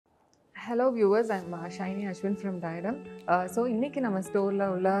Hello viewers, I'm Shiny Ashwin from Diadem. So இன்னைக்கு நம்ம ஸ்டோரில்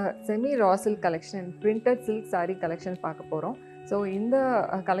உள்ள செமி ரா silk collection printed silk sari collection பார்க்க போகிறோம். ஸோ இந்த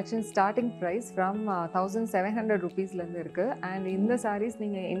கலெக்ஷன் ஸ்டார்டிங் ப்ரைஸ் ஃப்ரம் 1700 ருபீஸ்லேருந்து இருக்குது. அண்ட் இந்த சாரீஸ்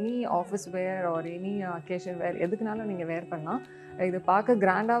நீங்கள் any office where or any occasion வேர் எதுக்குனாலும் நீங்கள் வேர் பண்ணலாம். இது பார்க்க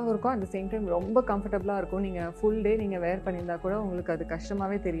கிராண்டாகவும் இருக்கும், அட் த சேம் டைம் ரொம்ப கம்ஃபர்டபுளாக இருக்கும். நீங்கள் ஃபுல் டே நீங்கள் வேர் பண்ணியிருந்தா கூட உங்களுக்கு அது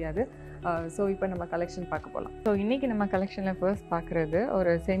கஷ்டமாகவே தெரியாது. ஸோ இப்போ நம்ம கலெக்ஷன் பார்க்க போகலாம். ஸோ இன்றைக்கி நம்ம கலெக்ஷனில் ஃபர்ஸ்ட் பார்க்குறது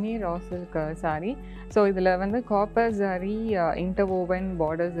ஒரு செமி ரா சில்க் சாரீ. ஸோ இதில் வந்து காப்பர் சாரீ இன்டர்வோவன்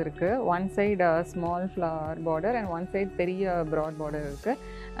பார்டர்ஸ் இருக்குது. One side small flower border and one side பெரிய ப்ராட் பார்டர் இருக்குது.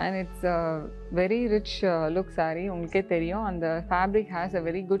 And it's very rich look sari. உங்களுக்கே தெரியும், அந்த fabric has a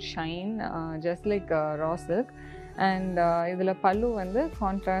very good shine just like raw silk. And இதில் பல்லு வந்து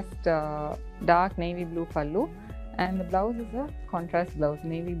கான்ட்ராஸ்ட் டார்க் நேவி ப்ளூ பல்லு. And the blouse is a contrast blouse,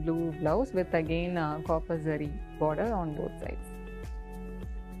 navy blue blouse with again copper zari border on both sides.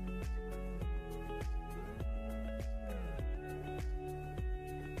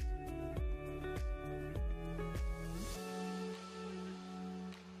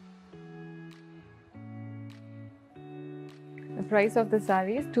 The price of the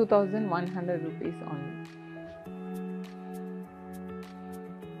saree is 2100 rupees only.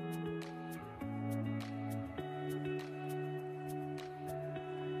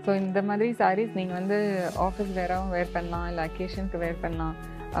 So இந்த மாதிரி சாரீஸ் நீங்கள் வந்து office வேராகவும் வேர் பண்ணலாம், இல்லை அக்கேஷனுக்கு வேர் பண்ணலாம்.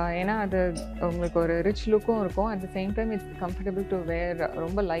 ஏன்னா அது உங்களுக்கு ஒரு ரிச் லுக்கும் இருக்கும், at the same time it's comfortable to வேர்,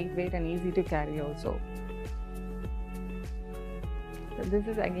 ரொம்ப light weight and easy to carry also. This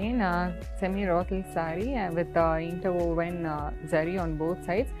is again a semi raw silk saree with interwoven zari on both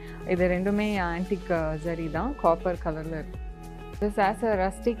sides. இது ரெண்டுமே antique zari தான், copper colorல இருக்கு. This has a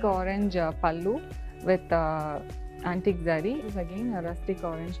rustic orange pallu with antique zari. This is again a rustic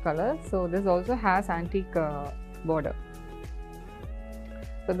orange color, so this also has antique border.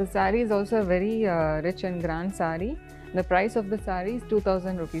 So the saree is also a very rich and grand saree. The price of the saree is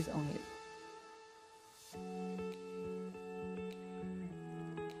 2000 rupees only.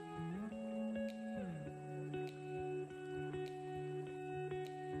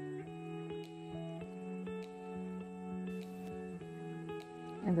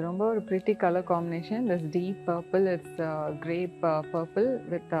 இது ரொம்ப ஒரு pretty color combination. This deep purple, it's grape purple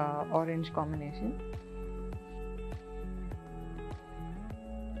with orange combination.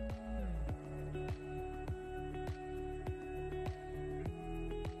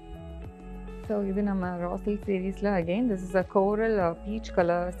 So இது நம்ம raw silk seriesல again this is a coral peach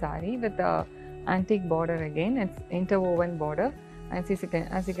color saree with antique border. Again it's interwoven border.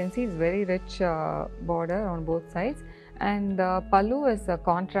 As you can see, it's very rich border on both sides. And pallu is a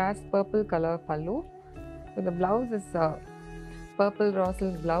contrast purple color pallu. So the blouse is purple raw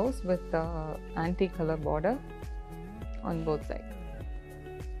silk blouse with antique color border on both sides.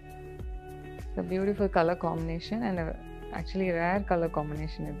 It's a beautiful color combination and actually rare color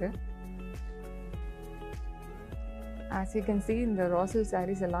combination is it. As you can see, in the raw silk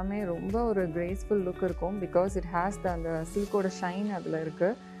sarees எல்லாமே ரொம்ப ஒரு graceful look இருக்கும், because it has the silk oda shine அதில்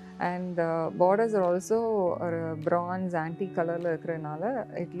இருக்குது. And the borders are also bronze antique colorல இருக்கிறதுனால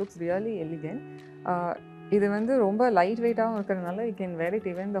it looks really elegant. இது வந்து ரொம்ப லைட் வெயிட்டாகவும் இருக்கிறதுனால you can wear it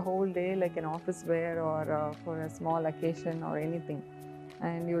even the whole day like an office wear or for a small occasion or anything,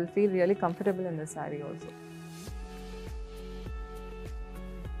 and you will feel really comfortable in the saree also.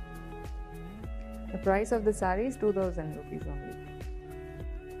 The price of the saree is 2000 rupees only.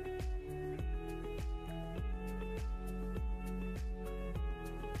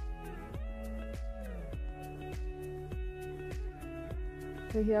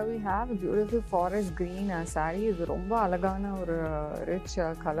 So here we have a beautiful forest green saree. இது ரொம்ப அழகான ஒரு rich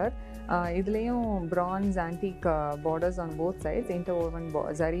color. இதுலேயும் bronze antique borders on both sides, interwoven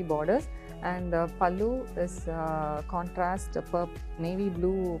zari borders, and pallu is contrast navy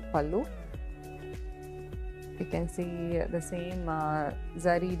blue pallu. You can see the same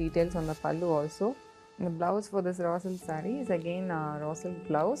zari details on the pallu also. And the blouse for this raw silk saree is again raw silk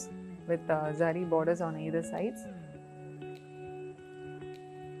blouse with zari borders on either sides.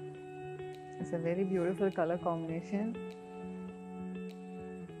 It's a very beautiful color combination.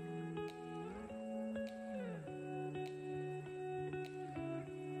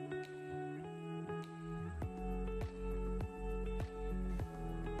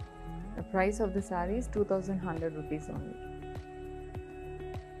 The price of the saree is 2100 rupees only.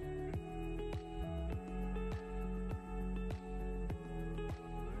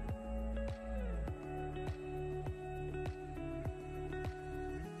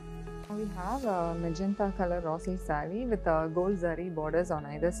 We have a magenta color raw silk saree with gold zari borders on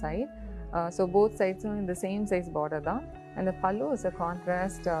either side. So both sides are in the same size border. And the pallu is a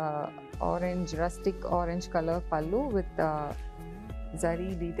contrast orange, rustic orange color pallu with zari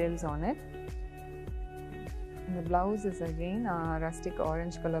details on it. And the blouse is again rustic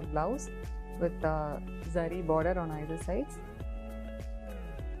orange color blouse with zari border on either sides.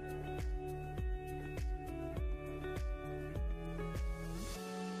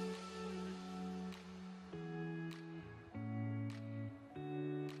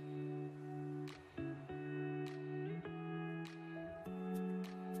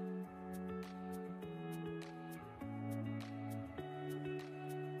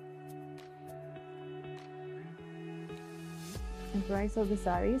 And price of the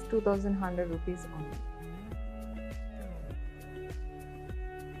saree is 2100 rupees only.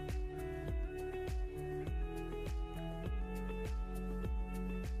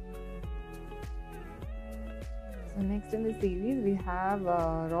 So next in the series we have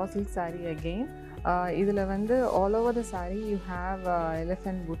raw silk saree again. இதில் வந்து all over the saree you have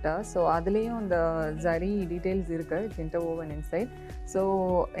elephant butta. So அதுலேயும் the zari details இருக்கு, it's interwoven inside. So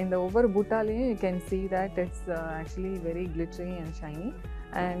in the over buttaலையும் you can see that it's actually very glittery and shiny,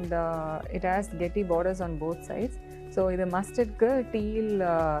 and it has getty borders on both sides. So இது mustardக்கு teal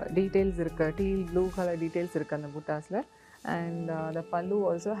details இருக்கு, teal blue color details இருக்கு அந்த buttasல, and the pallu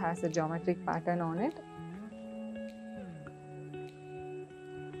also has a geometric pattern on it.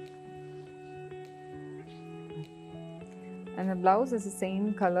 And the blouse is the same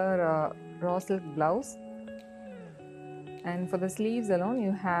color raw silk blouse, and for the sleeves alone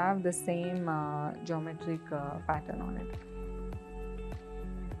you have the same geometric pattern on it.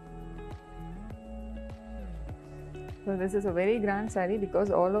 So this is a very grand saree because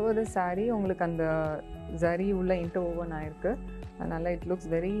all over the saree உங்களுக்கு அந்த zari உள்ள interwoven ஆயிருக்கு, அதனால it looks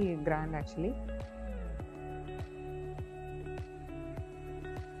very grand actually.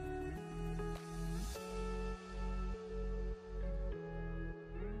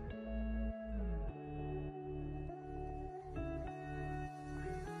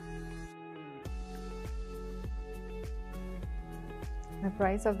 The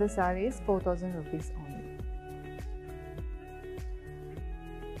price of the saree is 4000 rupees only.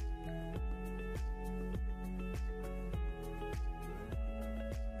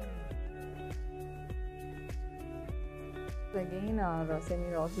 Again semi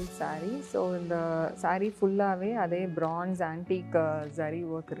raw silk saree. So in the saree full-ஆவே அதே bronze antique zari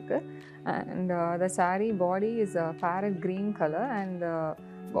work இருக்கு, and the saree body is a parrot green color and the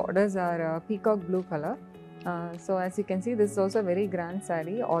borders are peacock blue color. So as you can see, this is also a very grand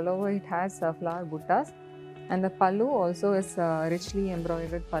saree. All over it has flower buttas, and the pallu also is richly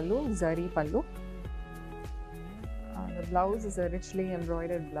embroidered pallu, zari pallu. The blouse is a richly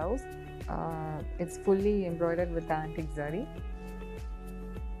embroidered blouse. It's fully embroidered with antique zari.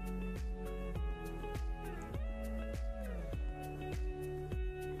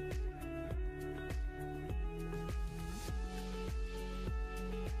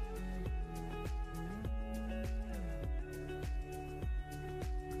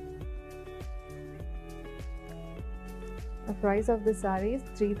 The price of the saree is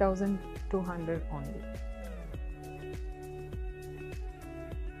 3200 only.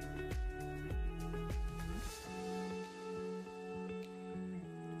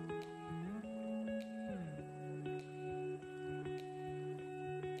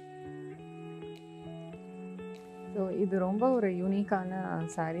 So இது ரொம்ப ஒரு யூனிக்கான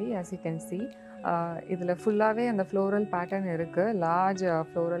saree, as you can see. இதில் ஃபுல்லாகவே அந்த floral pattern இருக்குது, large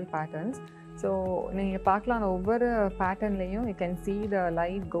floral patterns. So நீங்கள் பார்க்கலாம் அந்த ஒவ்வொரு பேட்டர்ன்லேயும் you can see the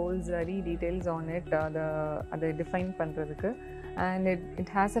light gold zari details on it, அதை டிஃபைன் பண்ணுறதுக்கு, and it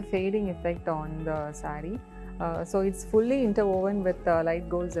has a fading effect on the saree. So it's fully interwoven with light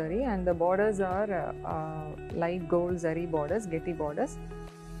gold zari, and the borders are light gold zari borders, getty borders.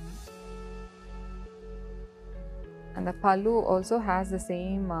 And the pallu also has the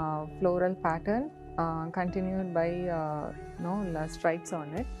same floral pattern continued by stripes on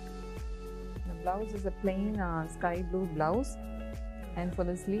it. The blouse is a plain sky blue blouse, and for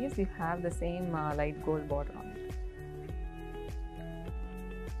the sleeves you have the same light gold border on it.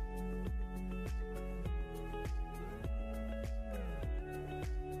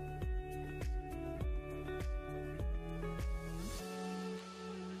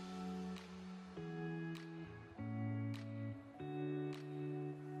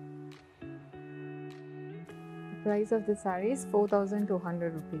 The price of the saree is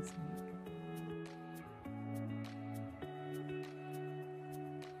 4200 rupees.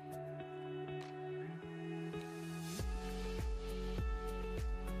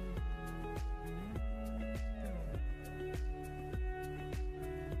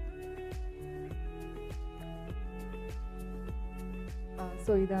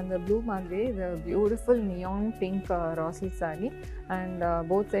 So இது அந்த blue மாதிரி the beautiful neon pink raw silk saree, and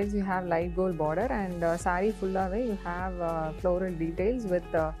both sides you have light gold border, and saree fullaவே you have floral details with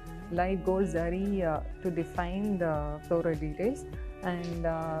light gold zari to define the floral details, and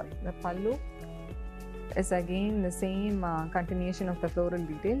the pallu is again the same continuation of the floral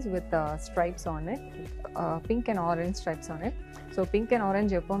details with stripes on it, pink and orange stripes on it. So pink and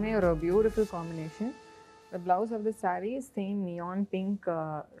orange எப்பவுமே ஒரு beautiful combination. The blouse of the saree is same neon pink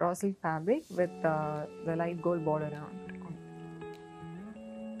raw silk fabric with the light gold border on it.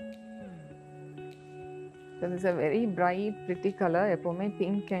 So this is a very bright pretty color. எப்பவுமே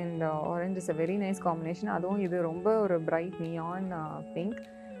pink and orange is a very nice combination. அதுவும் இது ரொம்ப ஒரு bright neon pink,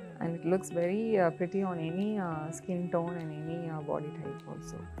 and it looks very pretty on any skin tone and any body type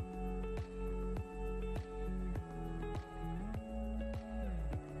also.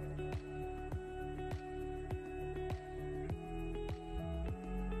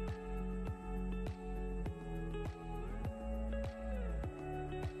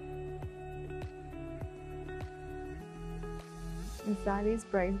 The saree is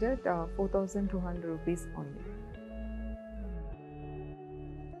priced at 4,200 rupees only.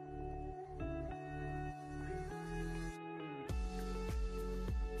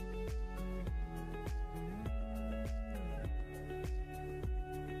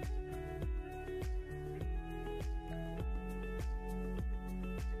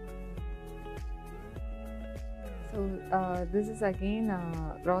 So this is again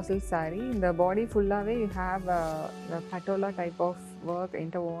raw silk saree. In the body fullave you have the patola type of work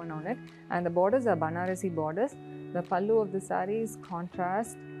interwoven on it, and the borders are Banarasi borders. The pallu of the saree is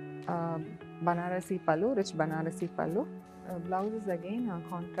contrast Banarasi pallu, rich Banarasi pallu. Blouse is again a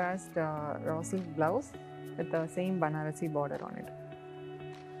contrast raw silk blouse with the same Banarasi border on it.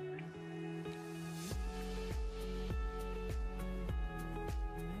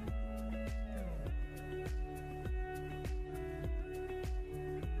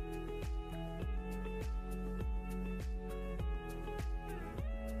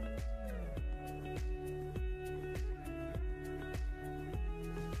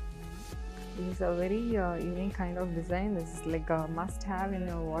 This is a very unique kind of design. This is like a must-have in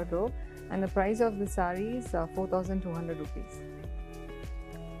your wardrobe, and the price of the saree is 4,200 rupees.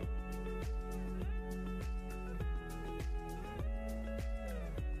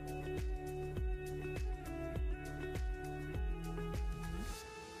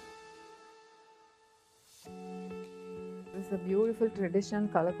 This is a beautiful traditional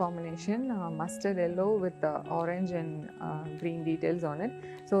color combination, mustard yellow with orange and green details on it.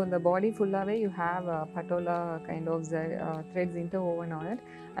 So in the body fullave you have patola kind of threads interwoven on it,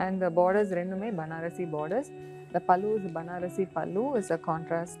 and the borders rendume Banarasi borders. The pallu is Banarasi pallu, is a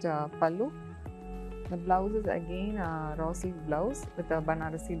contrast pallu. The blouse is again raw silk blouse with a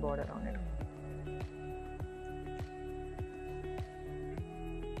Banarasi border on it.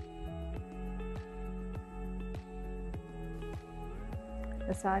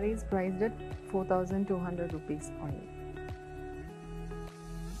 The saree is priced at 4,200 rupees only.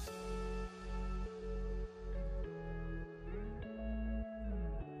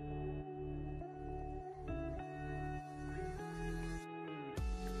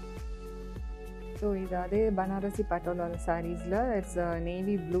 So இது அதே Banarasi patola sarees la, it's a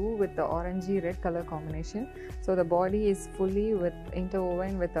navy blue with the orangey red color combination. So the body is fully with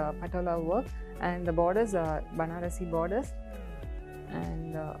interwoven with a patola work, and the borders are Banarasi borders,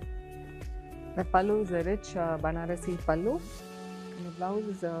 and the pallu is a rich Banarasi pallu, and the blouse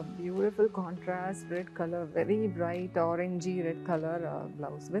is a beautiful contrast red color, very bright orangey red color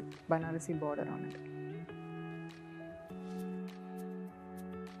blouse with Banarasi border on it.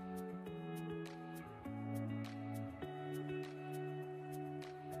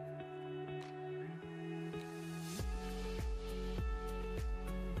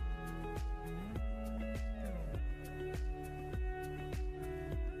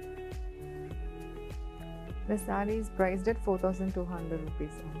 The saree is priced at 4,200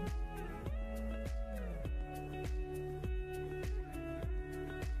 rupees only.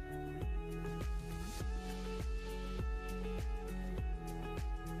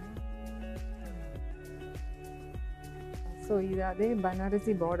 So இது அதே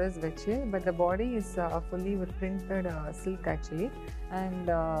Banarasi borders வச்சு, but the body is fully with printed silk actually, and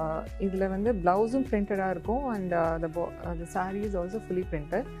இதில் வந்து blouse printed இருக்கும், and the saree is also fully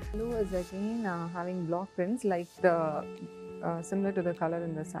printed. Blue is again having block prints like the similar to the color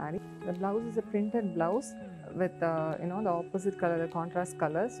in the saree. The blouse is a printed blouse with the opposite color, the contrast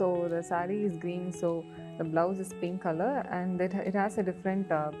color. So the saree is green, so the blouse is pink color, and it has a different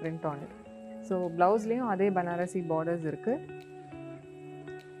print on it. So blouse layum adhe Banarasi borders irukku.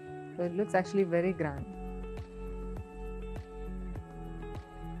 So it looks actually very grand.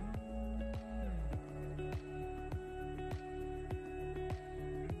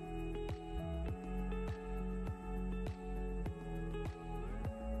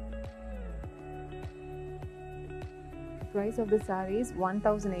 The price of the saree is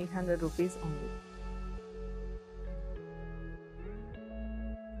 1,800 rupees only.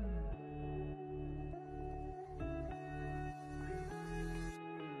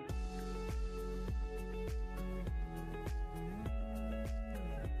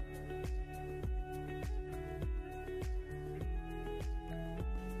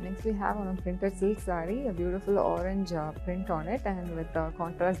 Next we have on a printed silk saree a beautiful orange print on it, and with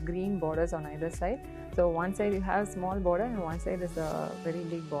contrast green borders on either side. So one side you have small border and one side is a very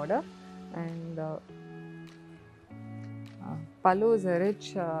big border, and pallu is a rich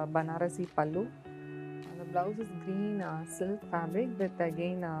Banarasi pallu. The blouse is green silk fabric with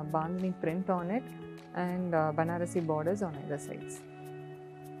again bandhani print on it, and Banarasi borders on either sides.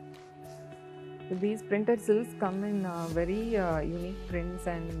 So these printed silks come in very unique prints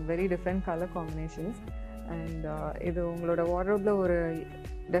and very different color combinations, and இது உங்களோட wardrobe ஒரு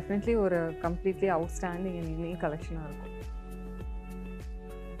definitely ஒரு completely outstanding and unique collection இருக்கும்.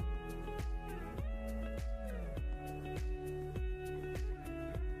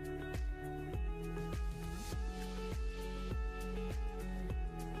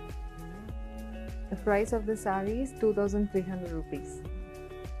 The price of the saree is 2,300 rupees.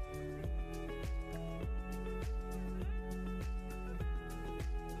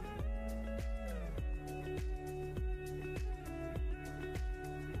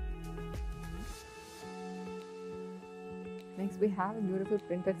 Next we have a beautiful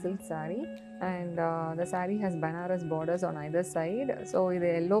printed silk saree, and the saree has Banaras borders on either side. So it's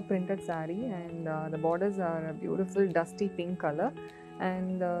a yellow printed saree, and the borders are a beautiful dusty pink color,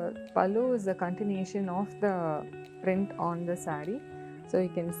 and pallu is a continuation of the print on the saree. So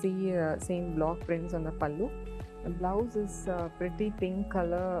you can see same block prints on the pallu. The blouse is pretty pink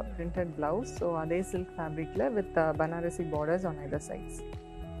color printed blouse, so ade silk fabric with Banarasi borders on either sides.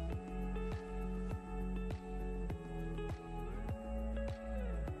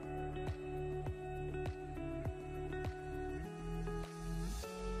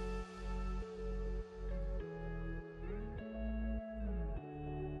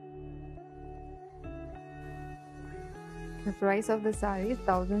 The price of the saree is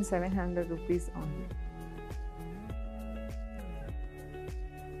 1,700 rupees only.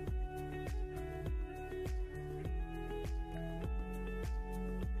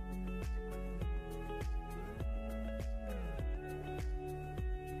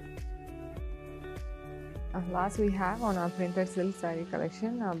 Last we have on our printed silk saree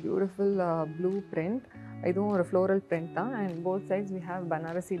collection a beautiful blue print. இதுவும் ஒரு floral print தான், and both sides we have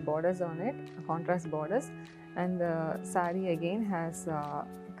Banarasi borders on it, contrast borders, and the saree again has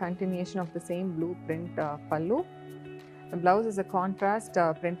continuation of the same blue print pallu. The blouse is a contrast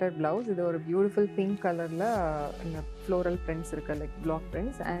printed blouse. இது ஒரு beautiful pink colorல floral prints இருக்கு, like block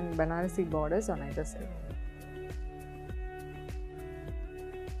prints, and Banarasi borders on either side.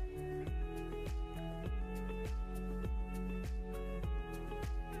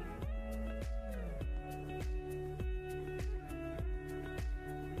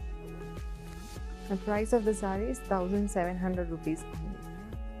 The price of the saree is 1,700 rupees only.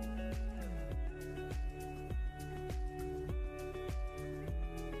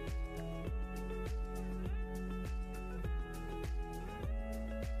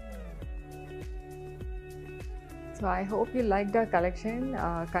 So I hope you liked our collection.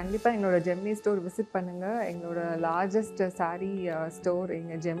 கண்டிப்பாக எங்களோட Gemini store visit பண்ணுங்கள். எங்களோட largest saree store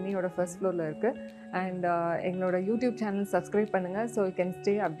எங்கள் ஜெமினியோட first ஃப்ளோரில் இருக்குது. And எங்களோட YouTube channel subscribe பண்ணுங்கள், so you can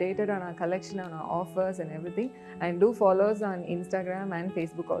stay updated on our collection, on our offers and everything. And do follow us on Instagram and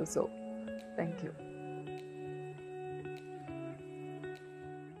Facebook also. Thank you.